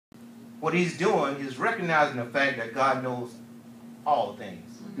what he's doing is recognizing the fact that God knows all things.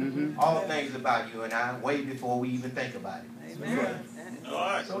 All things about you and I, way before we even think about it. Amen.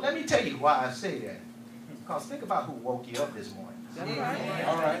 So let me tell you why I say that. Because think about who woke you up this morning.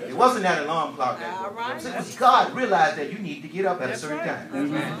 All right. It wasn't that alarm clock that woke you up. It was God realized that you need to get up at a certain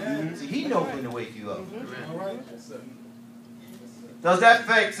time. See, he knows when to wake you up. Does that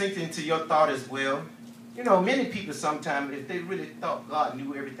fact sink into your thought as well? You know, many people sometimes, if they really thought God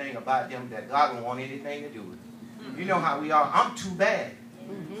knew everything about them, that God wouldn't want anything to do with it. You know how we are. I'm too bad.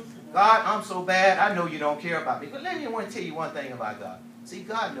 God, I'm so bad, I know you don't care about me. But let me want to tell you one thing about God. See,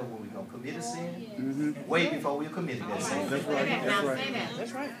 God knows when we're going to commit a sin way before we're committed that sin. That's right.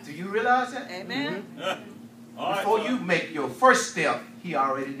 That's right. Do you realize that? Amen. Before you make your first step, he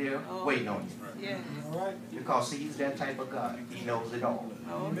already there waiting on you. Yeah. Because see, he's that type of God. He knows it all.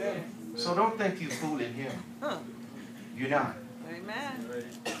 Amen. So don't think you're fooling him. You're not. Amen.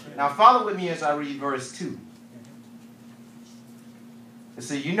 Now follow with me as I read verse 2. It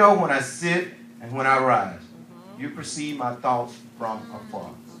says, you know when I sit and when I rise, you perceive my thoughts from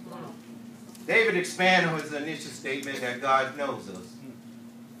afar. David expanded on his initial statement that God knows us.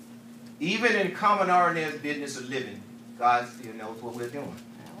 Even in common ordinary business of living, God still knows what we're doing.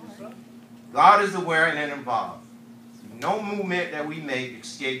 God is aware and involved. No movement that we make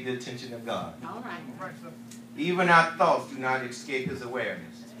escapes the attention of God. Even our thoughts do not escape his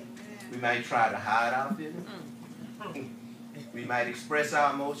awareness. We might try to hide our feelings. We might express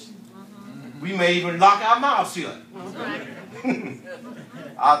our emotions. We may even lock our mouths shut.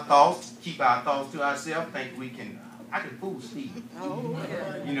 Our thoughts, keep our thoughts to ourselves, think I can fool Steve.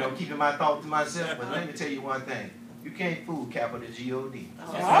 You know, keeping my thoughts to myself. But let me tell you one thing. You can't fool capital G-O-D.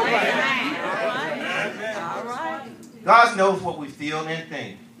 All right. God knows what we feel and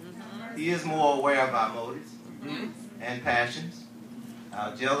think. He is more aware of our motives and passions,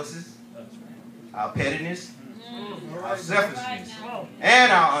 our jealousies, our pettiness, our selfishness,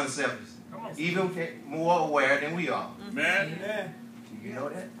 and our unselfishness. Even more aware than we are. Amen. Do you know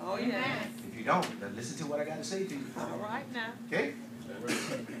that? Oh, yeah. If you don't, then listen to what I got to say to you. All right now. Okay?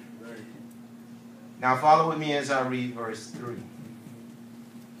 Now follow with me as I read verse 3.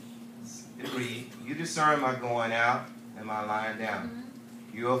 It reads, you discern my going out and my lying down.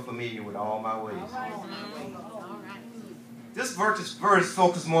 You are familiar with all my ways. This verse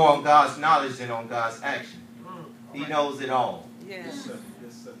focuses more on God's knowledge than on God's action. He knows it all. Yes.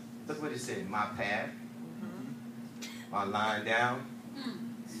 Look what it said. My path, my lying down,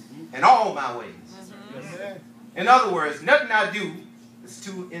 and all my ways. In other words, nothing I do is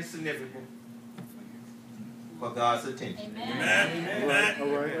too insignificant for God's attention. Amen. All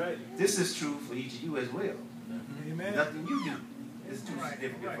right. This is true for each of you as well. Nothing you do is too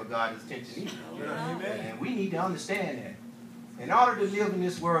significant for God's attention either. And we need to understand that. In order to live in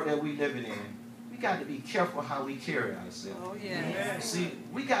this world that we're living in, we got to be careful how we carry ourselves. Oh, yeah. See,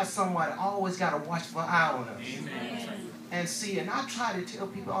 we got someone that always got a watchful eye on us. And see, and I try to tell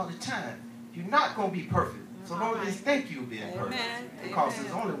people all the time, you're not going to be perfect. So don't just think you're being perfect. Because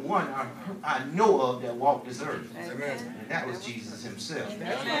there's only one I know of that walked this earth. And that was Jesus himself.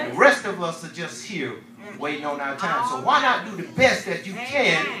 The rest of us are just here waiting on our time. So why not do the best that you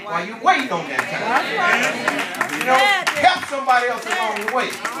can while you're waiting on that time? You know, help somebody else along the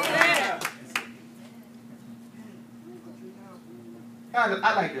way.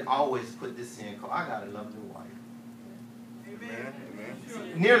 I like to always put this in, because I got a lovely wife.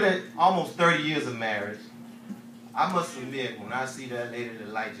 Nearly almost 30 years of marriage. I must admit, when I see that lady, the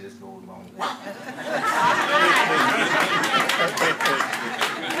light just goes on.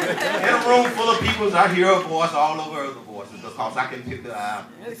 In a room full of people, I hear her voice all over other voices because I can pick her out.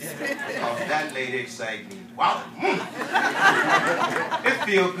 Because that lady excites me. Wow. It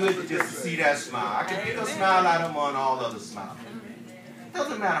feels good to just see that smile. I can pick a smile out among all other smiles. It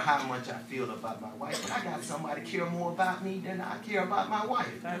doesn't matter how much I feel about my wife, but I got somebody care more about me than I care about my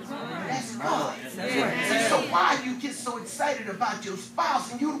wife. That's God. See, so why do you get so excited about your spouse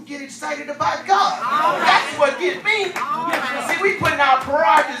and you don't get excited about God? That's what gets me. See, we putting our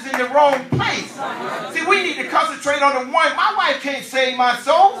priorities in the wrong place. See, we need to concentrate on the one. My wife can't save my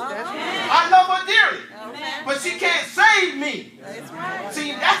soul. I love her dearly, but she can't save me.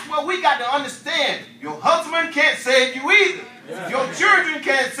 See, that's what we got to understand. Your husband can't save you either. Your children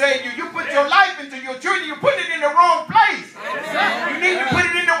can't save you. You put your life into your children, you put it in the wrong place. You need to put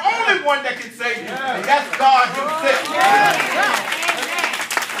it in the only one that can save you, and that's God himself.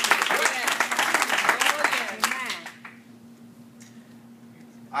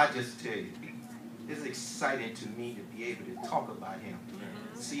 I just tell you, it's exciting to me to be able to talk about him.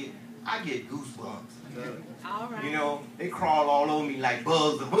 See, I get goosebumps. All right. You know, they crawl all over me like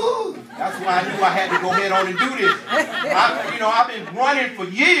bugs. Woo! That's why I knew I had to go ahead on and do this. I've been running for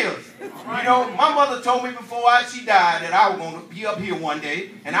years. You know, my mother told me before she died that I was going to be up here one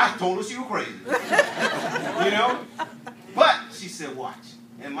day, and I told her she was crazy. You know? But she said, watch.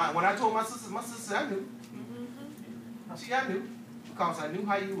 And when I told my sister, I knew. I knew. Because I knew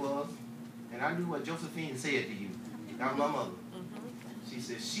how you was, and I knew what Josephine said to you. That was my mother. She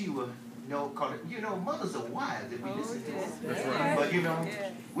said she would know, cause mothers are wise if we listen to them. That's right. But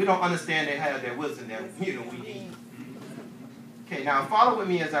we don't understand they have that wisdom that we need. Okay, now follow with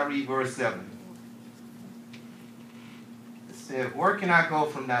me as I read verse 7. It said, where can I go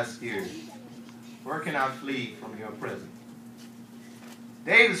from thy spirit? Where can I flee from your presence?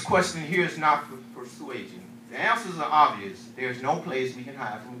 David's question here is not for persuasion. The answers are obvious. There's no place we can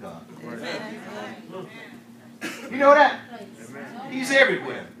hide from God. You know that? He's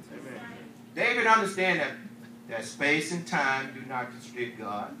everywhere. David understands that space and time do not constrict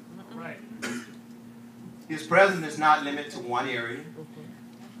God. His presence is not limited to one area.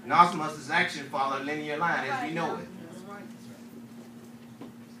 Nor must his action follow a linear line as we know it.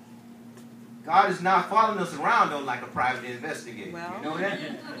 God is not following us around though like a private investigator. You know that?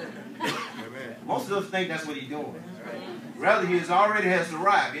 Most of us think that's what he's doing. Rather, he already has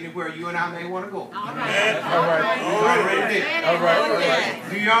arrived anywhere you and I may want to go. All right. All right. Already there. All right. All right.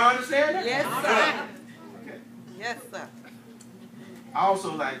 Do y'all understand that? Yes, sir. Okay. Yes, sir. I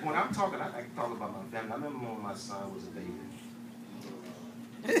also like, when I'm talking, I like to talk about my family. I remember when my son was a baby.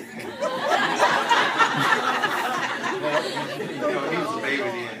 He was a baby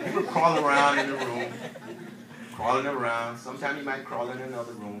then. He would crawl around in the room. Crawling around. Sometimes he might crawl in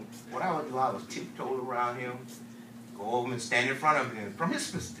another room. What I would do, I would tiptoe around him, go over and stand in front of him. From his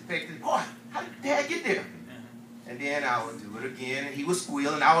perspective, boy, how did Dad get there? And then I would do it again, and he would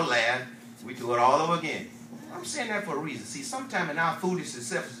squeal, and I would laugh. We do it all over again. I'm saying that for a reason. See, sometimes in our foolish and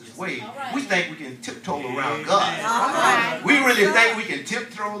selfish way, we think we can tiptoe around God. We really think we can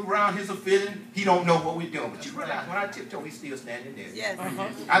tiptoe around his feeling. He don't know what we're doing. But you realize when I tiptoe, he's still standing there. Yes.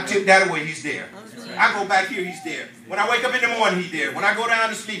 I tip that away, he's there. I go back here, he's there. When I wake up in the morning, he's there. When I go down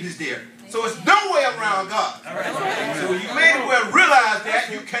to sleep, he's there. So it's no way around God. So you may as well realize that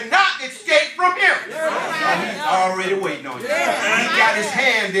you cannot escape from him. He's already waiting on you. He's got his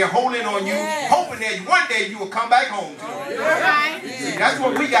hand there holding on you, hoping that one day you will come back home to him. See, that's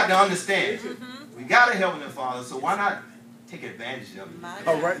what we got to understand. We got a Heavenly Father, so why not take advantage of him?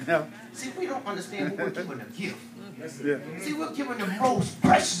 All right now. See, we don't understand we're given a gift. Yeah. See, we're given the most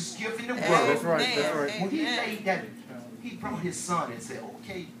precious gift in the world. That's right. That's right. When he made that, he brought his son and said,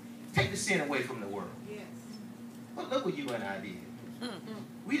 okay, take the sin away from the world. But look what you and I did.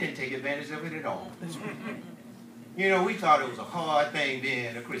 We didn't take advantage of it at all. You know, we thought it was a hard thing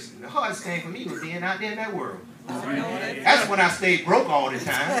being a Christian. The hardest thing for me was being out there in that world. That's when I stayed broke all the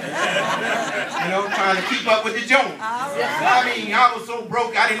time. You know, trying to keep up with the Joneses. I mean, I was so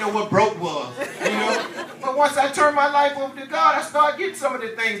broke, I didn't know what broke was. You know? But once I turned my life over to God, I started getting some of the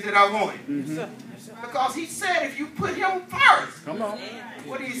things that I wanted. Because he said if you put him first. Come on.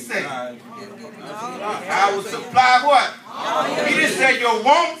 What did he say? I will supply what? He didn't say your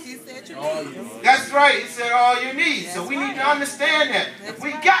wants. That's right. He said all you need. So we need to understand that. If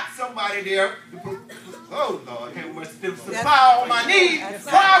we got somebody there, oh Lord, have mercy, to supply all my needs,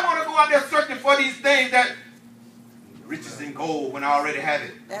 why I want to go out there searching for these things that riches and gold when I already have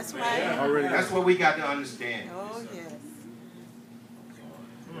it? That's right. Already. That's what we got to understand. Oh, yes.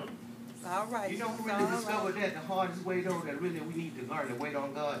 All right. You know who really discovered that the hardest way though, that really we need to learn to wait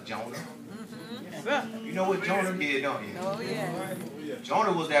on God? Jonah. You know what Jonah did, don't you? Oh, yeah.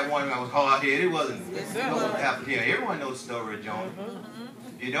 Jonah was that one that was hard-headed, wasn't he? Everyone knows the story of Jonah.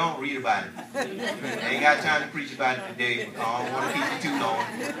 If you don't, read about it. I ain't got time to preach about it today because I don't want to keep it too long.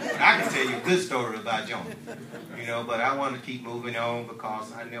 But I can tell you a good story about Jonah. You know, but I want to keep moving on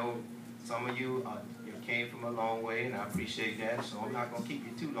because I know some of you came from a long way, and I appreciate that, so I'm not going to keep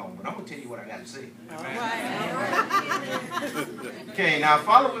you too long. But I'm going to tell you what I got to say. All right. Okay, now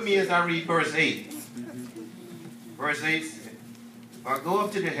follow with me as I read verse 8. Verse 8 says, if I go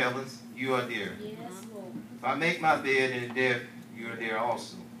up to the heavens, you are there. If I make my bed in the depth, you are there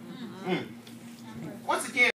also. Once again,